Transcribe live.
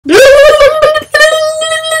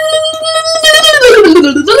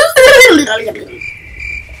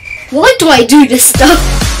do I do this stuff?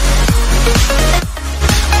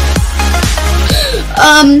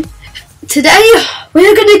 Today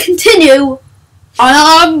we're gonna continue on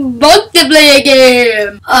our multiplayer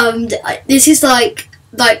game. This is like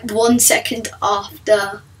 1 second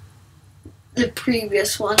after the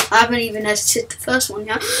previous one. I haven't even edited the first one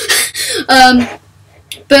yet.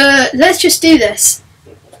 But let's just do this.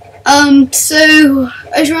 So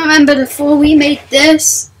as you remember, before we made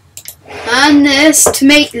this and this to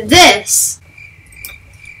make this.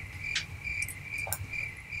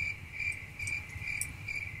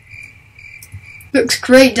 Looks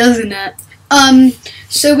great, doesn't it?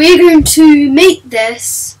 So we're going to make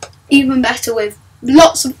this even better with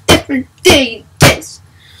lots of different things.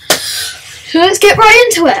 So let's get right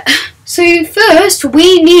into it. So first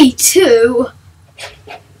we need to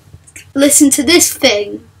listen to this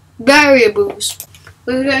thing, variables.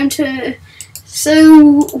 We're going to,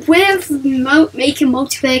 so with making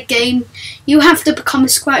multiplayer game, you have to become a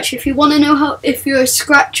scratcher if you want to know if you're a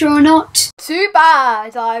scratcher or not. Too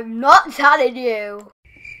bad, I'm not telling you.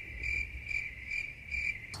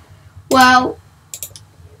 Well,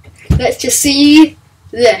 let's just see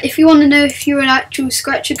this. If you want to know if you're an actual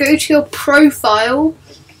scratcher, go to your profile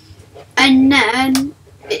and then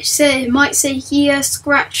it might say here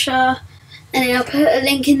scratcher, and then I'll put a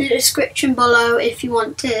link in the description below if you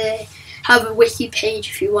want to have a wiki page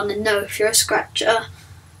if you want to know if you're a scratcher.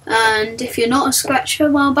 And if you're not a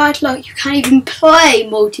scratcher, well, bad luck, you can't even play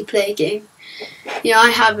multiplayer game. Yeah, I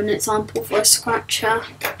have an example for a scratcher.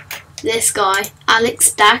 This guy,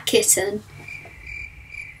 Alex Da Kitten.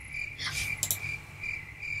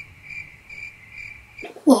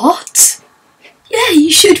 What? Yeah,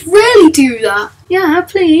 you should really do that. Yeah,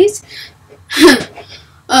 please.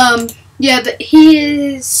 Yeah, but he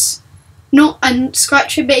is not a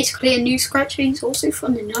scratcher, basically a new scratcher. He's also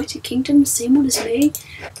from the United Kingdom, same one as me.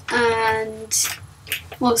 And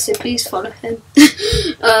also, please follow him.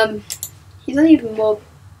 He's done even more.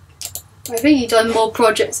 I think he's done more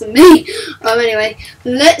projects than me. Anyway,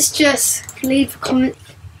 let's just leave a comment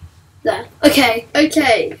there. Okay.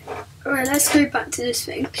 Alright, let's go back to this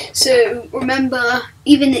thing. So remember,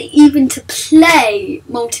 even to play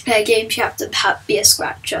multiplayer games, you have to be a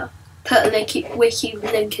scratcher. Put a wiki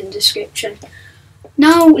link in the description.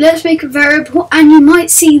 Now let's make a variable, and you might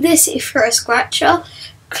see this if you're a scratcher.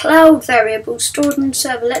 Cloud variable stored on the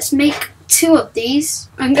server. Let's make 2 of these.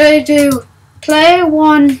 I'm going to do player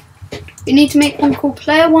 1. We need to make one called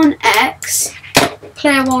player 1x,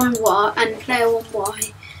 player 1y, and player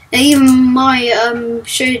 1y. And even my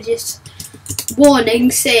showed this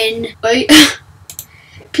warning saying, wait.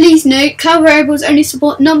 Please note, cloud variables only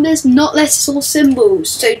support numbers, not letters or symbols.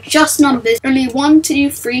 So just numbers. Only 1, 2,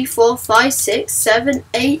 3, 4, 5, 6, 7,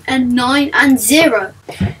 8, and 9, and 0.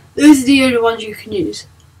 Those are the only ones you can use.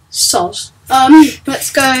 Soz. Let's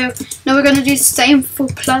go. Now we're going to do the same for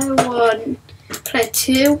player 1, player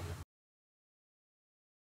 2.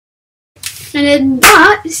 And then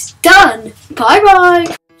that's done. Bye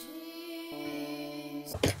bye.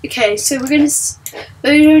 Okay, so we're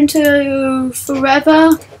going to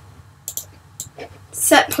forever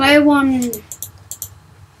set player 1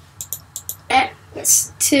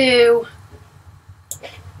 X to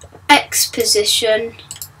X position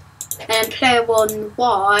and player 1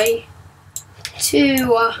 Y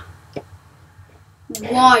to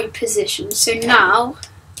Y position. So now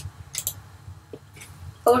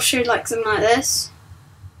I'll show you like something like this.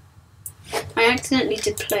 I accidentally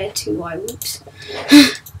did player 2Y, whoops.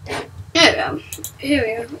 There we go. Here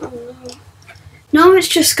we go. Oh, no. Now it's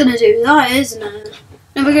just gonna do that, isn't it?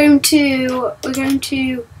 Now we're going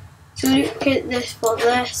to duplicate this for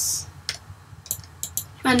this,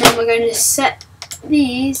 and then we're going to set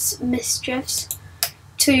these mischiefs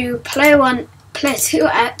to player 1, player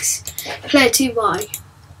 2x, player 2y.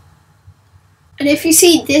 And if you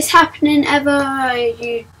see this happening ever,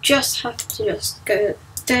 you just have to just go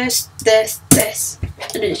this,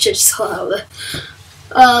 and it should sort out there.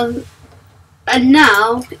 And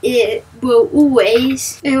now it will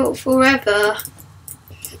forever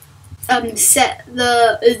set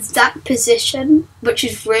the exact position, which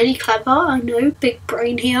is really clever. I know, big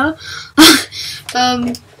brain here.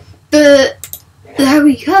 But there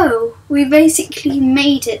we go. We basically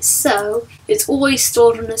made it so it's always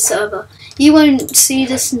stored on the server. You won't see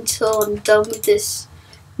this until I'm done with this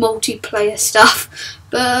multiplayer stuff.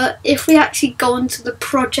 But if we actually go onto the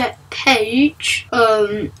project page,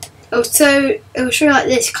 it'll show you like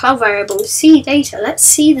this, cloud variable, see data. Let's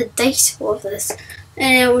see the data of this.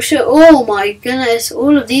 And it will show, oh my goodness,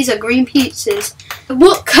 all of these are green pizzas. And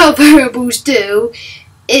what cloud variables do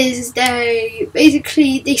is they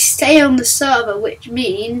stay on the server, which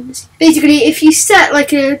means basically if you set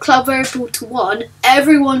like a cloud variable to 1,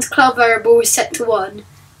 everyone's cloud variable is set to 1,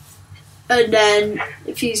 and then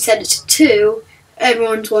if you set it to 2,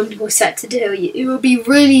 everyone's one will set to 2. It will be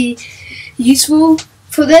really useful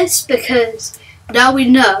for this because now we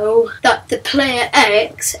know that the player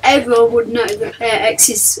X, everyone would know the player X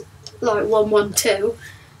is like 112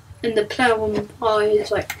 and the player 1Y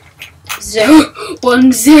is like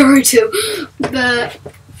 0102. But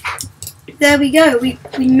there we go, we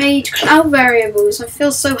made cloud variables. I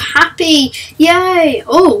feel so happy, yay!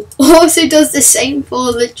 Oh, also does the same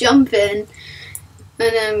for the jumping,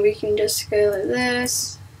 and then we can just go like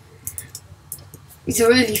this. It's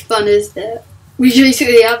really fun, isn't it? We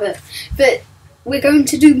basically have it, but we're going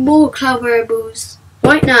to do more cloud variables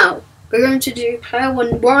right now. We're going to do player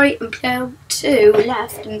 1 right and player 2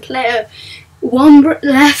 left and player 1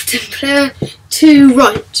 left and player 2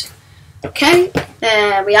 right. Okay,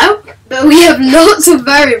 there we are. But we have lots of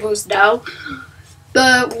variables now.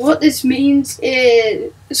 But what this means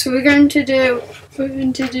is, so we're going to do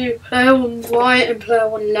player 1 right and player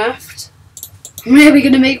 1 left. Maybe we're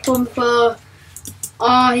going to make one for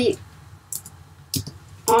I'm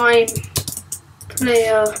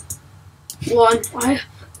player 1.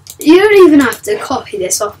 You don't even have to copy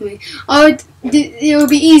this off me. It would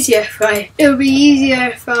be easier if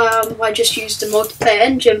I just used the multiplayer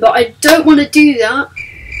engine, but I don't want to do that.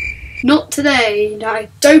 Not today. I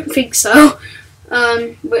don't think so.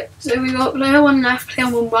 But so we got player 1 left, player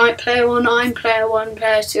 1 right, player 1 I'm player 1,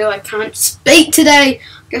 player 2. I can't speak today. I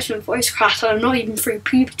guess my voice cracked. I'm not even through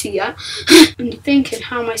puberty yet. I'm thinking,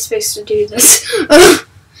 how am I supposed to do this?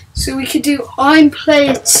 So we could do I'm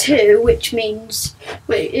player 2, which means,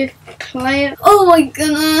 wait, if player, oh my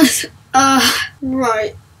goodness,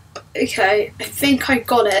 right, okay, I think I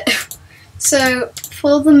got it. So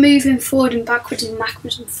for the moving forward and backwards and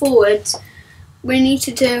forwards, we need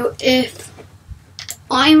to do if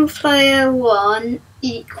I'm player 1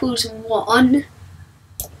 equals 1,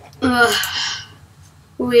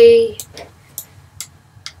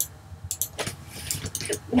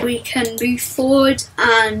 we can move forward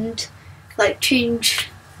and like change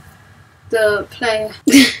the player.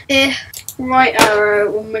 If right arrow,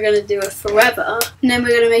 when we're going to do a forever, and then we're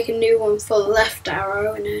going to make a new one for left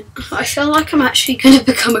arrow, and then I feel like I'm actually going to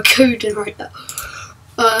become a coder right now.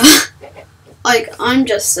 Like I'm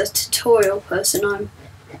just a tutorial person. I'm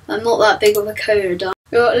not that big of a coder.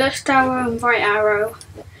 We've got left arrow and right arrow.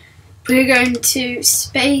 We're going to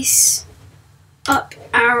space up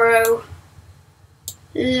arrow,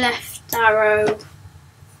 left arrow,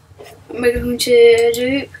 and we're going to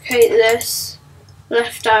duplicate this,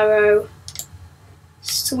 left arrow,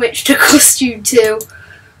 switch to costume 2.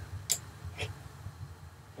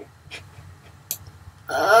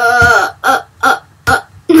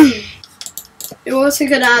 You're also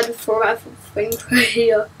going to add a forever thing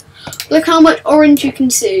here. Look how much orange you can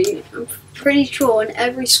see. I'm pretty sure in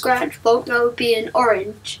every scratch block there would be an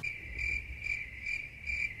orange.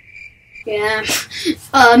 Yeah.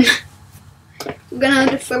 We're gonna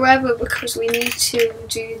add it forever because we need to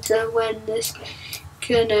do the when this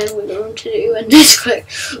and then we're going to do when this click.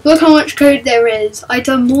 Look how much code there is. I've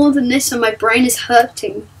done more than this and my brain is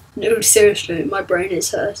hurting. No, seriously, my brain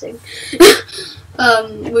is hurting.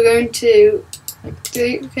 We're going to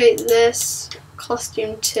duplicate this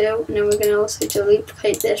costume 2, and then we're going to also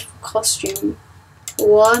duplicate this for costume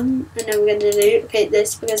 1, and then we're going to duplicate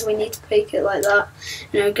this because we need to make it like that,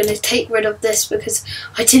 and I'm going to take rid of this because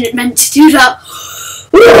I didn't meant to do that.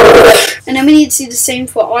 And then we need to do the same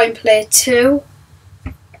for I'm player 2.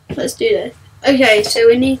 Let's do this. Okay, so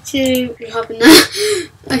we need to happen there.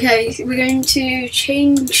 Okay, so we're going to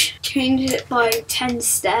change it by 10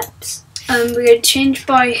 steps. We're going to change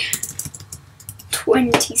by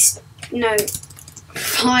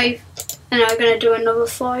 5, and I'm going to do another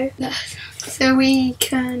 5. So we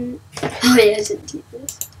can, oh yeah, I didn't do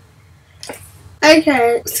this.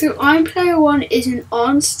 Okay, so I'm player 1 isn't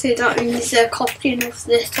on, so that means they're copying of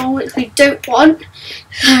this one, which we don't want.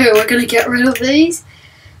 So we're going to get rid of these.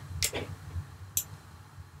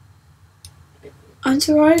 I'm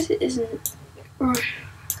surprised it isn't. Right.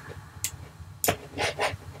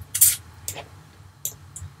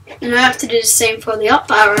 And I have to do the same for the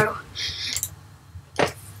up arrow.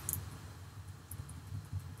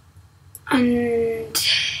 And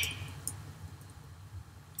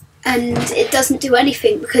it doesn't do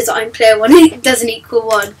anything because I'm player 1, it doesn't equal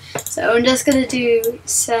 1. So I'm just going to do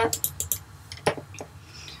set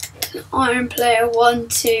I'm player 1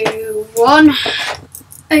 to 1.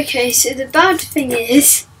 Okay, so the bad thing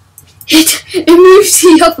is it moves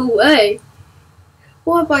the other way.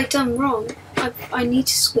 What have I done wrong? I need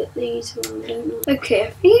to split these around, don't I? Okay,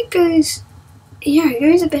 I think it goes... Yeah, it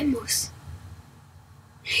goes a bit more...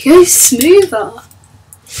 It goes smoother.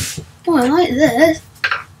 Oh, I like this.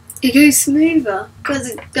 It goes smoother because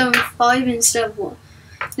it's going 5 instead of 1.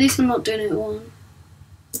 At least I'm not doing it 1.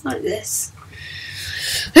 Like this.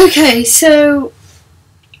 Okay, so...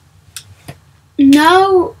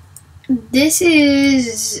 Now, this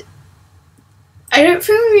is... I don't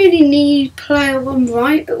think we really need player 1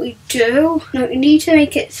 right, but we do. No, we need to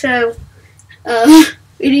make it so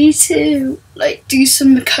we need to like do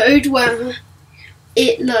some code where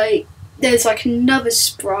it like there's like another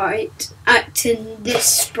sprite acting this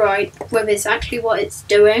sprite with exactly what it's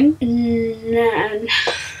doing. And then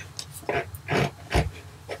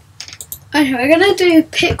okay, we're gonna do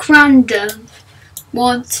pick random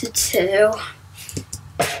 1 to 2.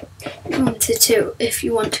 1 to 2 if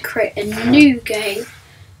you want to create a new game,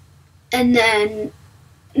 and then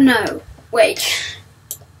no, wait.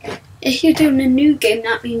 If you're doing a new game,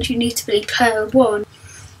 that means you need to be player 1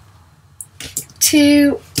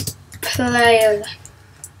 to player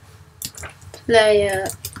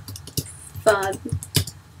 5.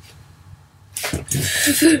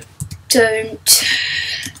 Don't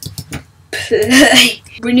play.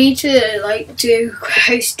 We need to like do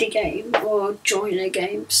host a game or join a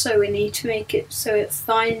game, so we need to make it so it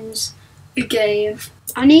finds a game.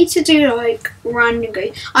 I need to do like random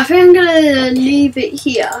game. I think I'm gonna leave it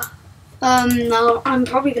here. Now I'm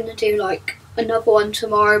probably gonna do like another one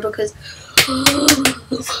tomorrow because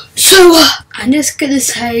so I'm just gonna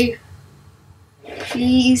say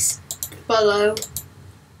please follow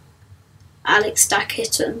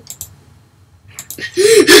en.scratch-wiki.info.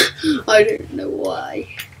 I don't know why.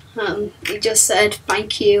 He just said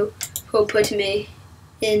thank you for putting me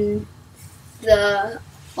in the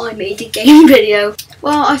I made a game video.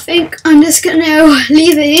 Well, I think I'm just gonna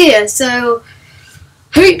leave it here. So,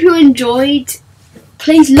 hope you enjoyed.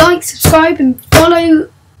 Please like, subscribe, and follow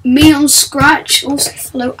me on Scratch. Also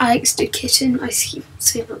follow Alex the Kitten. I keep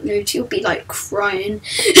saying that no, you'll be like crying.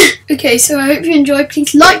 Okay, so I hope you enjoyed.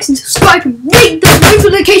 Please like and subscribe and ring the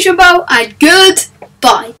notification bell. And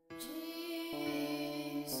goodbye.